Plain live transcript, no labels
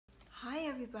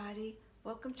everybody,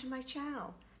 welcome to my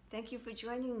channel. Thank you for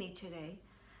joining me today.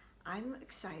 I'm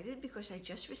excited because I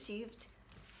just received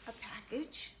a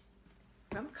package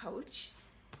from Coach,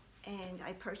 and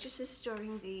I purchased this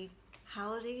during the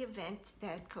holiday event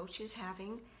that Coach is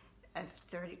having at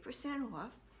 30% off.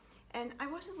 And I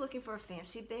wasn't looking for a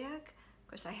fancy bag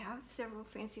because I have several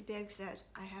fancy bags that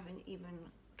I haven't even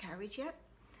carried yet.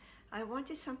 I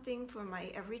wanted something for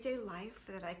my everyday life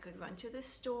that I could run to the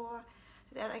store,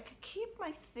 that I could keep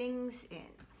my things in,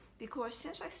 because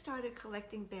since I started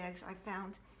collecting bags, I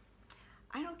found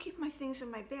I don't keep my things in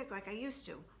my bag like I used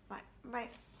to.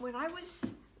 When I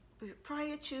was,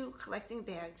 prior to collecting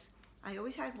bags, I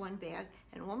always had one bag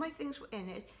and all my things were in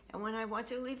it, and when I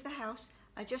wanted to leave the house,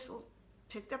 I just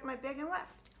picked up my bag and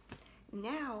left.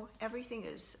 Now everything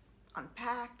is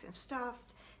unpacked and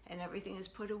stuffed, and everything is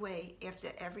put away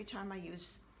after every time I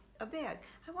use a bag.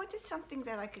 I wanted something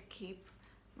that I could keep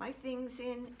my things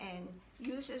in and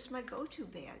use as my go-to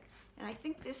bag. And I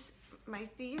think this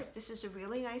might be it. This is a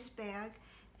really nice bag,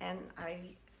 and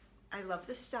I love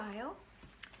the style.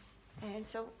 And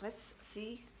so let's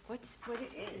see what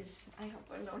it is. I hope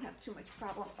I don't have too much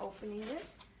problem opening it.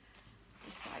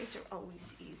 The sides are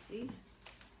always easy.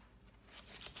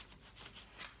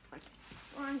 But the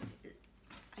front,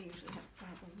 I usually have a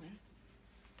problem with.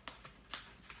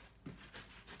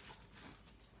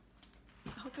 I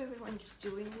hope everyone's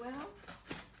doing well.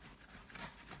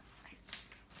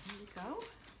 Here we go.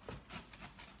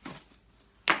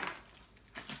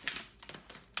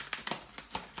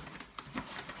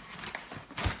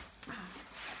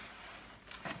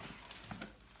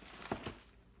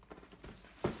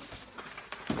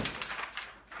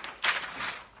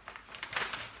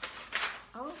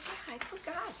 Oh yeah, I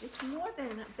forgot. It's more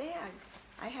than a bag.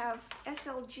 I have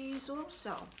SLGs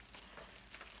also.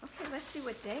 Okay, let's see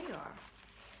what they are.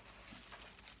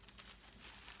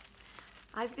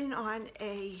 I've been on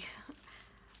a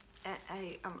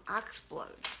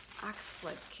Oxblood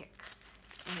kick,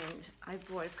 and I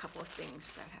bought a couple of things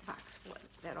that have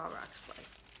that are Oxblood.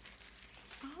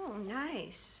 Oh,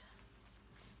 nice!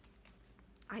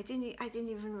 I didn't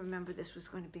even remember this was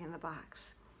going to be in the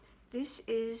box. This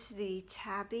is the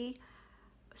Tabby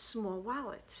small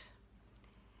wallet.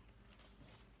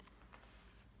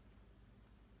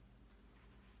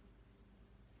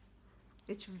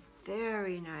 It's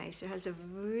very nice. It has a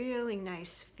really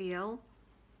nice feel.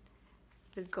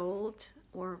 The gold,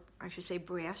 or I should say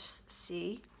brass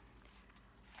C.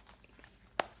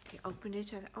 You open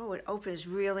it, oh, it opens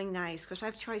really nice, because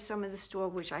I've tried some in the store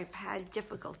which I've had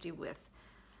difficulty with.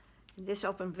 This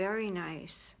opened very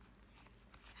nice.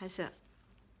 Has a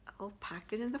little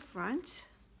pocket in the front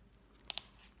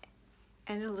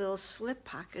and a little slip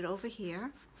pocket over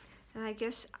here. And I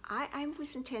guess I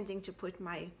was intending to put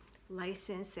my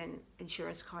license and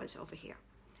insurance cards over here,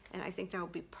 and I think that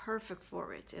would be perfect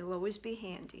for it. It'll always be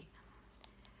handy.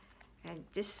 And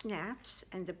this snaps,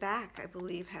 and the back, I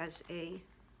believe, has a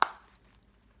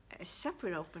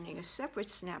separate opening, a separate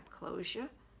snap closure.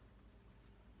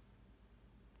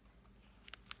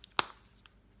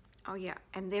 Oh yeah,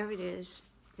 and there it is.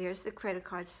 There's the credit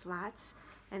card slots,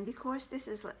 and because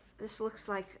this looks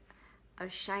like a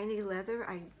shiny leather,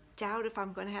 I doubt if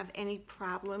I'm going to have any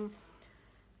problem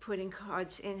putting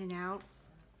cards in and out,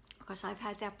 because I've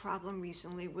had that problem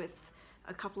recently with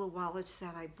a couple of wallets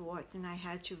that I bought and I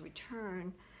had to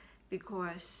return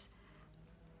because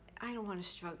I don't want to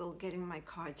struggle getting my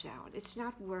cards out. It's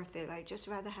not worth it. I'd just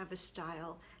rather have a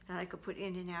style that I could put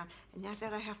in and out, and not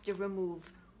that I have to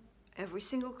remove every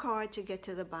single card to get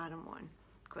to the bottom one,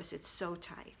 because it's so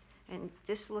tight. And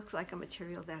this looks like a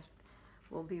material that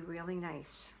will be really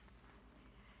nice.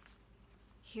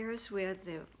 Here's where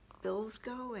the bills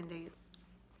go, and they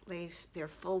lay their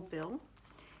full bill.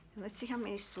 And let's see how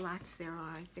many slots there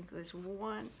are. I think there's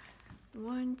one,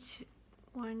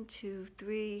 two,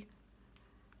 three.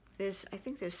 I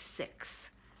think there's 6.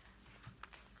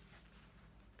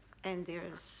 And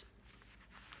there's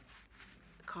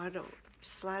a card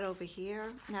slot over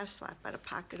here, not a slot, but a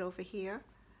pocket over here,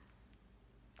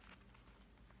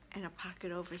 and a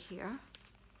pocket over here.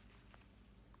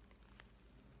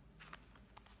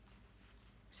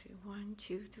 1,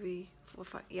 2, 3, 4,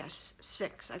 5, yes,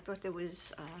 6. I thought there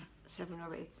was 7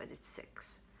 or 8, but it's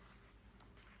 6.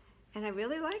 And I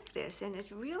really like this, and it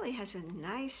really has a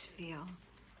nice feel,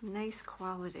 nice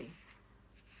quality.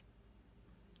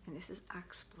 And this is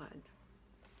Oxblood.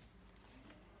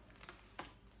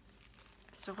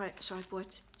 So I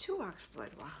bought 2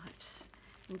 Oxblood wallets.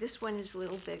 And this one is a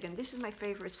little big, and this is my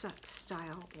favorite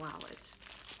style wallet.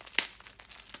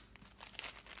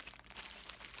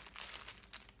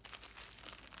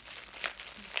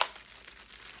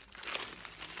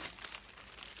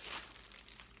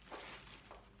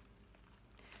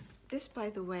 This, by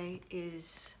the way,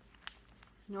 is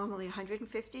normally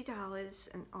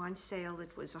 $150, and on sale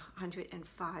it was $105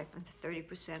 on the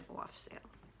 30% off sale.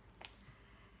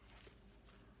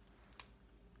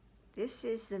 This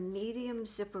is the medium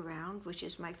zip around, which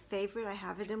is my favorite. I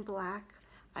have it in black.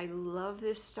 I love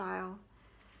this style.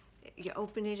 You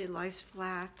open it, it lies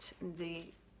flat.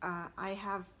 I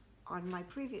have on my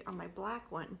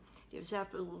black one, there's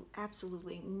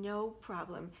absolutely no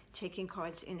problem taking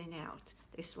cards in and out.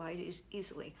 They slide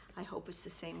easily. I hope it's the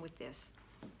same with this.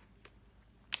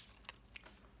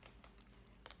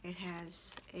 It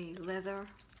has a leather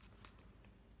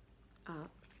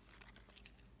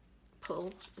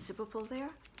zipper pull there.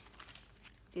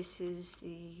 This is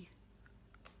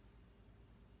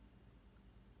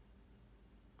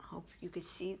hope you could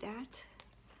see that.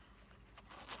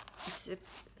 It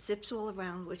zips all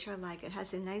around, which I like. It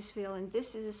has a nice feel, and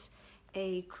this is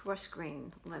a cross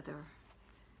grain leather,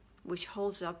 which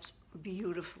holds up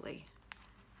beautifully.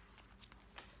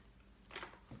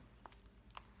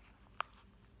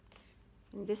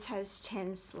 And this has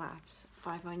 10 slaps,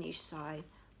 5 on each side,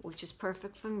 which is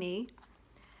perfect for me.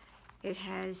 It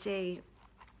has a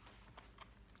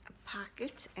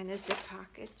pocket and a zip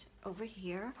pocket over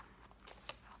here,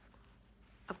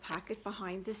 a pocket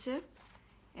behind the zip,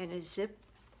 and a zip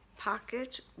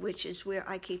pocket, which is where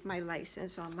I keep my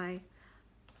license on my,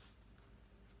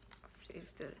 let's see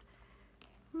if this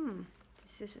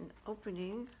isn't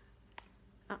opening.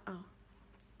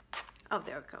 Oh,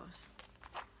 there it goes.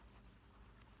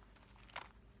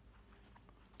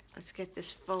 Let's get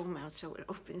this foam out so it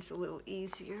opens a little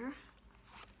easier.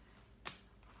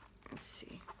 Let's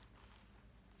see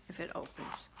if it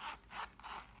opens.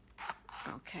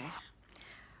 Okay.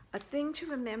 A thing to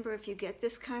remember if you get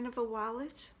this kind of a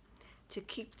wallet, to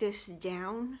keep this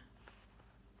down.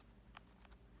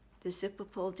 The zipper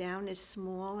pull down is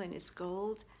small and it's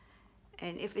gold.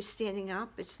 And if it's standing up,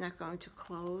 it's not going to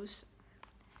close.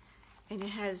 And it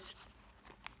has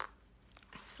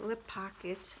a slip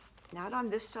pocket, not on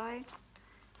this side,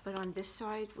 but on this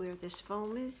side where this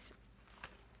foam is.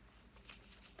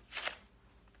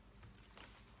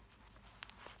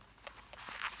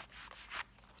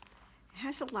 It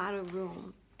has a lot of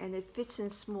room, and it fits in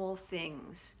small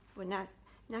things. Well,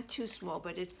 not too small,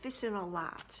 but it fits in a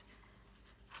lot.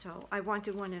 So I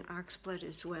wanted one in Oxblood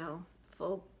as well,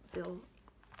 full bill.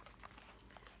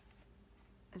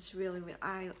 It's really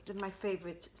my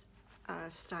favorite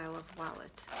style of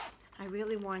wallet. I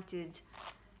really wanted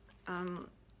one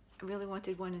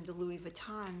in the Louis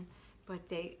Vuitton, but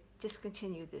they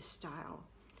discontinued this style.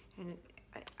 And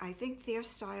I think their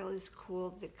style is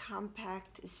called the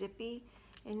compact zippy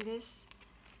in this,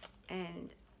 and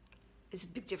it's a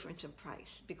big difference in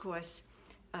price because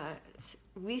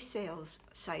resale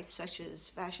sites such as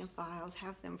Fashion Files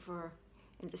have them for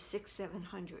in the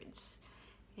 $600-700s,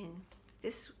 and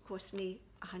this cost me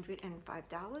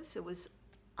 $105. It was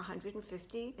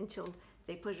 $150 until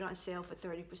they put it on sale for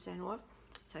 30% off.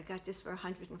 So I got this for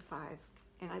 $105,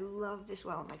 and I love this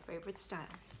well, my favorite style.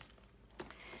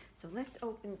 So let's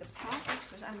open the package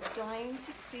because I'm dying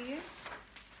to see it.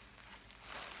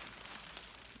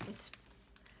 It's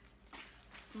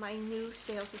my new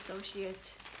sales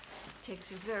associate,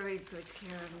 takes very good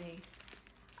care of me.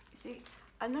 See,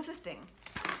 another thing,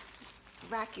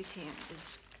 Rakuten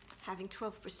is having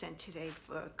 12% today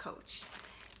for Coach.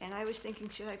 And I was thinking,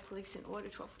 should I place an order?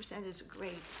 12% is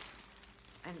great.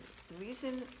 And the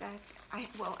reason that I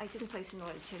didn't place an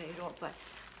order today at all, but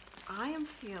I am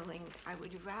feeling I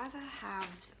would rather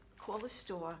call a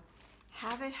store,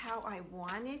 have it how I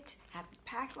want it, have it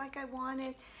packed like I want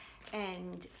it,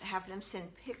 and have them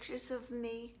send pictures of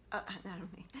me,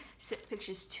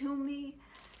 pictures to me,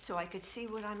 so I could see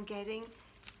what I'm getting.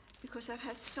 Because I've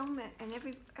had so many, and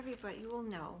everybody will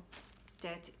know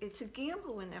that it's a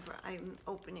gamble whenever I'm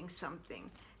opening something,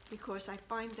 because I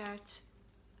find that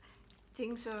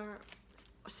things are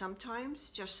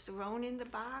sometimes just thrown in the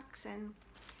box, and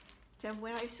then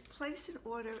when I place an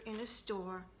order in a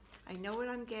store, I know what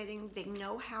I'm getting, they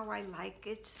know how I like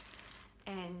it,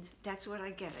 and that's what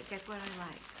I get. I get what I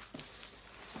like.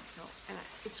 So, and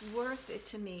it's worth it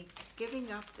to me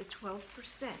giving up the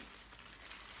 12%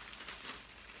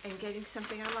 and getting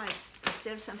something I like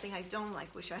instead of something I don't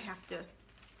like, which I have to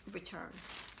return,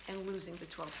 and losing the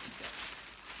 12%.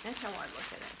 That's how I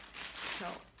look at it. So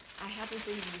I haven't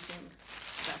been using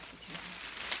Rakuten.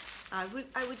 I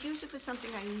would use it for something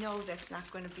I know that's not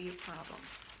going to be a problem,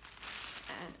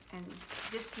 and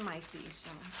this might be so.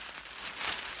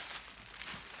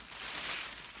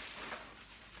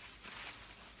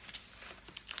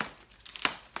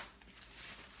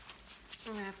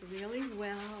 Wrap really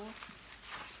well.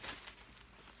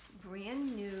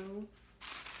 brand new.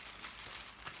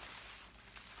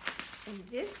 And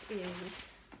this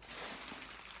is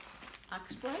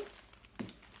Oxblood.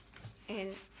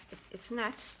 And it's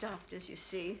not stuffed, as you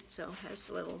see, so it has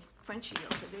a little crunchy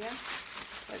over there,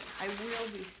 but I will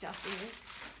be stuffing it.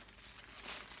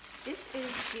 This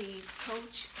is the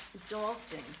Coach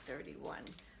Dalton 31,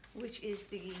 which is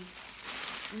the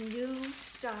new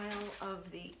style of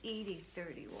the Edie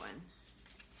 31.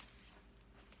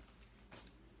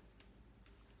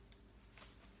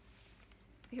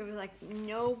 There was like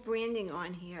no branding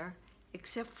on here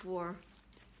except for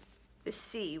the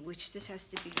C, which this has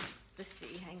to be the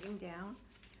C hanging down.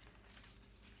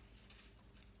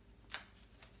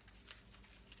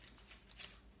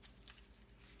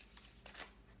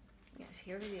 Yes,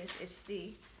 here it is. It's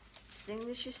the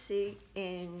signature C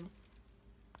in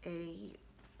a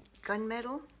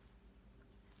gunmetal,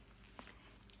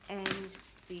 and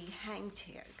the hang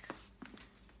tag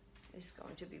is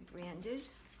going to be branded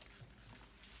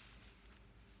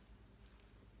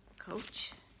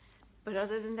Coach. But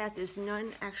other than that, there's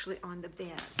none actually on the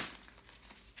bag.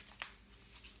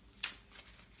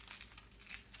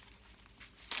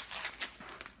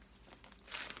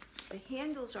 The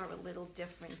handles are a little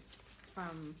different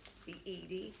from the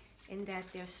Edie in that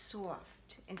they're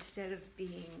soft instead of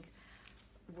being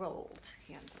rolled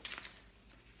handles.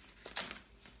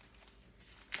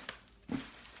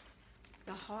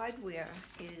 The hardware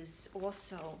is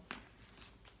also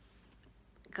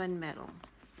gunmetal.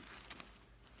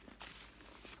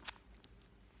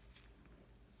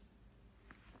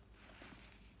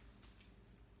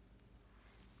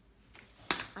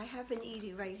 I have an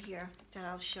Edie right here that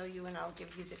I'll show you, and I'll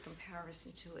give you the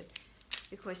comparison to it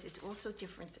because it's also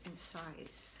different in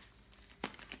size.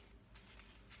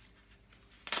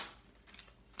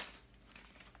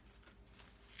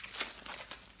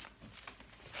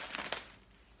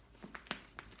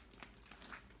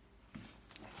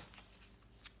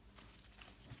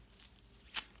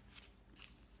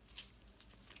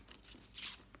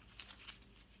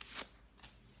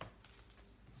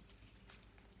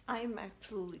 I'm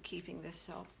absolutely keeping this,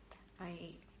 so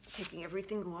I'm taking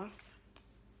everything off.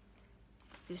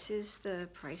 This is the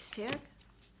price tag.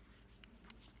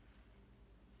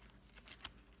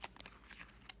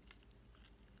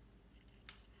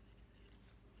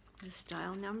 The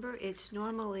style number, it's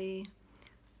normally,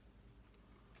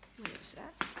 what is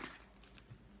that?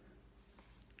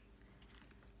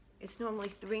 It's normally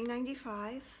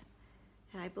 $3.95,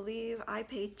 and I believe I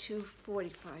paid $2.45 for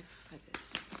this.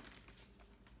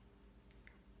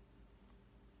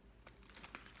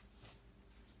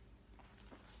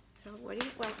 So what do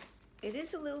you, well, it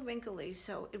is a little wrinkly,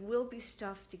 so it will be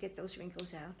stuffed to get those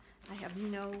wrinkles out. I have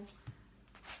no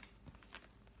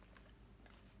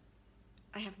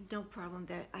problem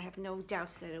that, I have no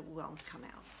doubts that it won't come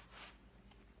out.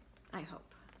 I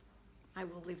hope. I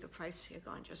will leave the price here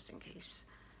on just in case,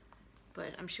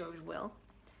 but I'm sure it will.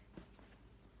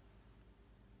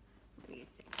 What do you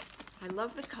think? I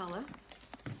love the color.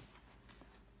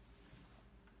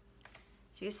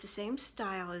 See, it's the same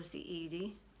style as the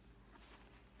Edie.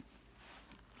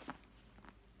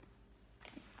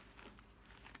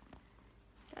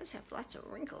 It does have lots of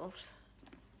wrinkles.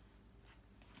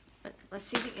 But let's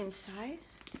see the inside.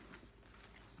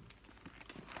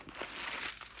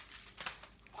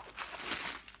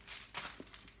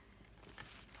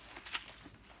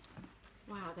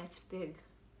 Wow, that's big.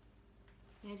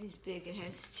 That is big. It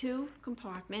has 2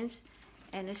 compartments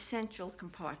and a central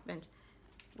compartment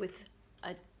with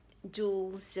a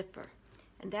dual zipper.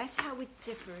 And that's how it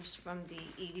differs from the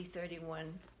Edie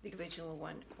 31, the original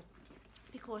one,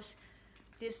 because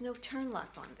there's no turn lock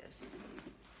on this.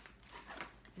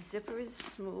 The zipper is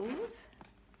smooth.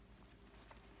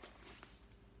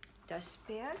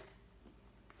 Dustbag.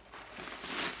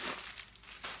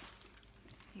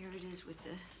 Here it is with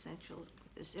the central,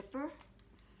 with the zipper.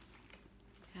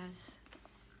 It has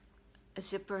a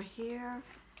zipper here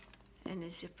and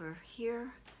a zipper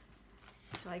here.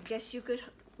 So I guess you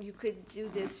could do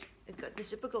this. The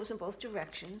zipper goes in both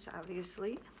directions,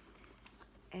 obviously.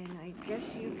 And I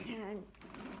guess you can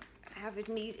have it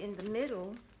meet in the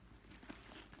middle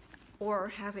or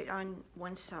have it on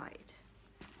one side.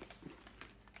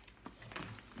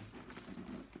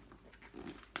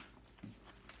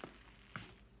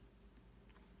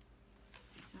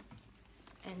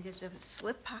 And there's a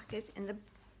slip pocket in the,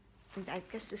 and I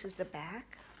guess this is the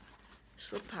back.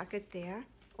 Slip pocket there.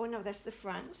 Oh no, that's the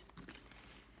front.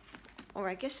 Or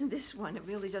I guess in this one it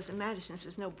really doesn't matter since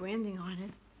there's no branding on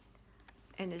it.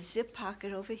 And a zip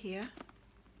pocket over here.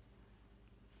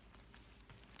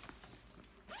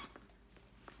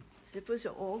 Zippers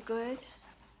are all good.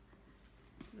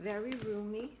 very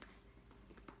roomy.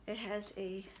 It has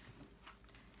a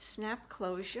snap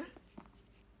closure,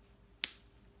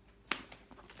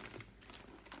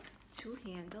 2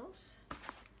 handles.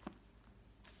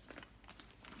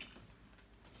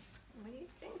 What do you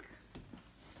think?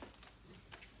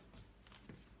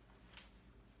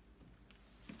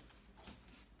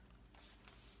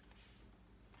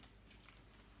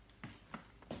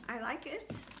 I like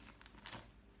it.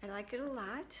 I like it a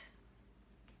lot.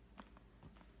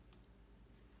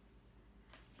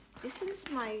 This is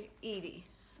my Edie.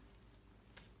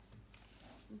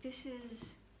 This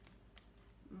is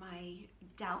my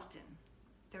Dalton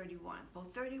 31,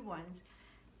 both 31s.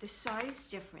 The size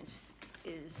difference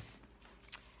is,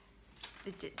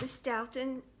 this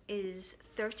Dalton is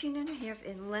 13.5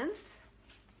 in length,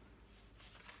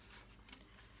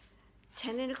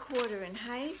 10.25 in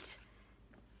height.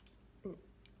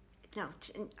 No,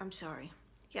 I'm sorry.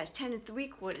 Yeah,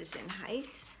 10.75 in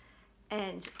height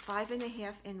and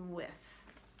 5.5 in width.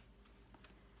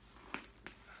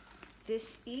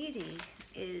 This Edie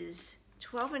is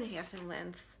 12.5 in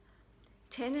length,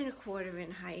 10.25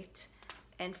 in height,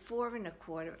 and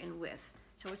 4.25 in width.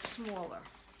 So it's smaller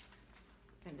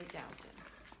than the Dalton.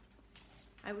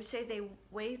 I would say they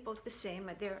weigh both the same.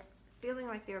 They're feeling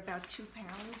like they're about 2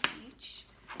 pounds each.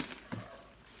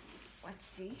 Let's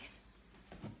see.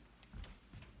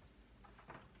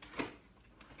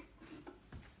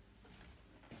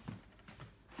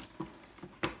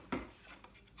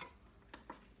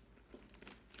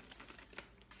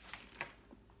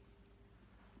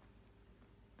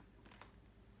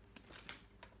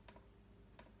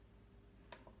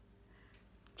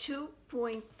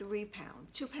 £2.3 pounds,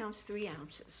 2 pounds 3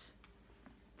 ounces.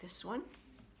 This one.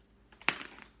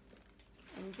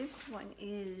 And this one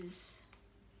is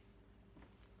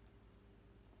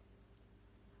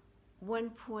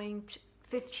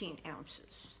 1.15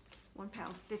 ounces. 1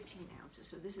 pound 15 ounces.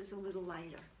 So this is a little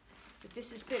lighter. But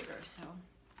this is bigger, so.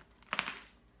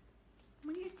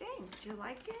 What do you think? Do you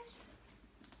like it?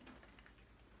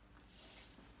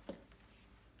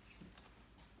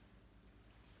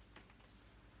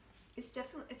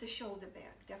 It's a shoulder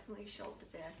bag, definitely a shoulder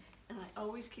bag. And I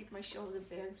always keep my shoulder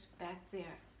bags back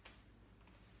there.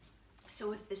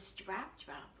 So if the strap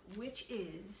drop, which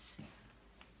is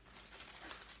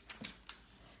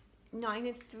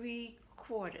 9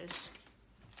 3/4,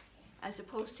 as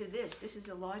opposed to this is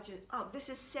a larger, oh, this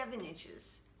is 7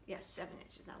 inches. Yes, 7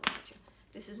 inches, not larger.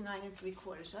 This is 9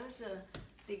 3/4, so that's a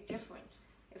big difference.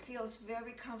 It feels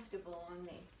very comfortable on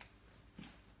me.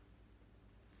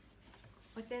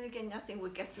 But then again, nothing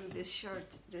would get through this shirt,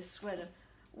 this sweater,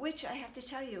 which I have to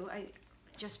tell you,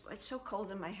 it's so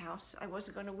cold in my house. I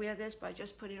wasn't going to wear this, but I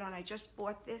just put it on. I just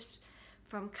bought this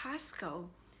from Costco.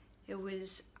 It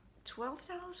was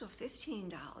 $12 or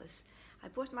 $15. I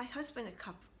bought my husband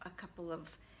a couple of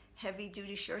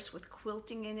heavy-duty shirts with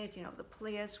quilting in it, you know, the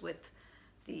players with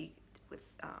the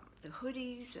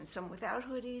hoodies and some without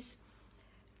hoodies.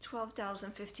 $12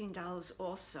 and $15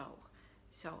 also.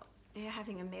 So they're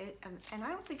having and I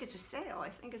don't think it's a sale. I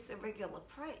think it's the regular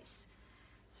price.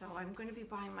 So I'm going to be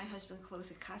buying my husband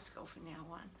clothes at Costco from now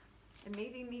on. And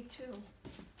maybe me too.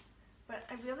 But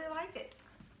I really like it.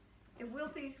 It will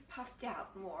be puffed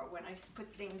out more when I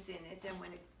put things in it and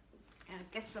when it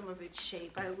gets some of its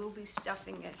shape. I will be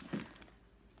stuffing it.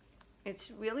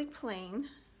 It's really plain.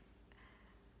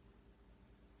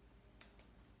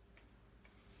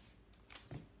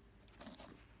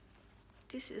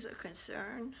 This is a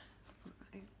concern.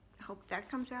 I hope that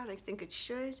comes out. I think it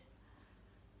should.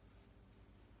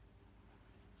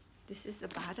 This is the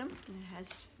bottom, and it has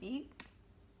feet.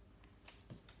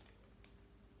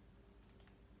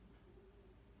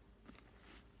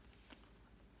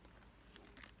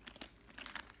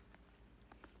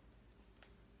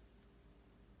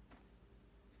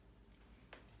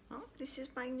 Oh, this is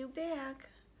my new bag.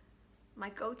 My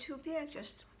go-to bag.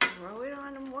 Just throw it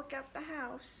on and walk out the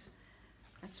house.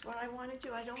 That's what I want to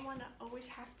do. I don't want to always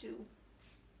have to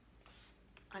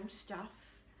unstuff,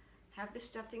 have the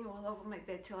stuffing all over my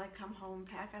bed till I come home,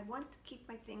 pack. I want to keep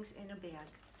my things in a bag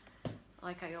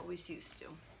like I always used to.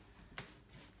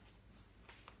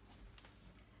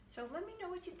 So let me know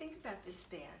what you think about this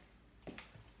bag.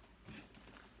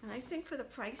 And I think for the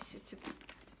price,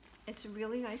 it's a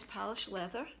really nice polished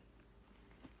leather.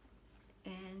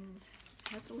 And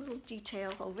has a little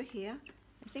detail over here.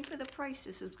 I think for the price,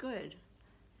 this is good.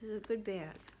 This is a good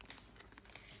bag.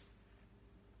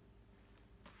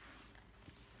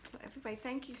 So everybody,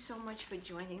 thank you so much for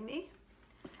joining me.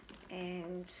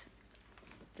 And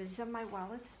these are my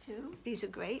wallets too. These are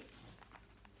great.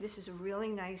 This is a really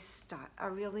nice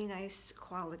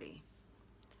quality.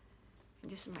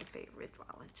 And this is my favorite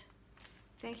wallet.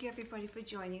 Thank you everybody for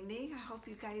joining me. I hope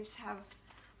you guys have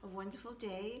a wonderful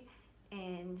day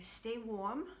and stay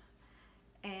warm.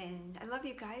 And I love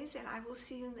you guys, and I will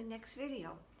see you in the next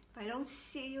video. If I don't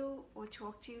see you or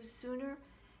talk to you sooner,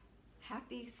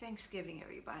 happy Thanksgiving,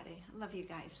 everybody. I love you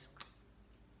guys.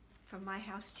 From my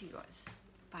house to yours.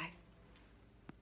 Bye.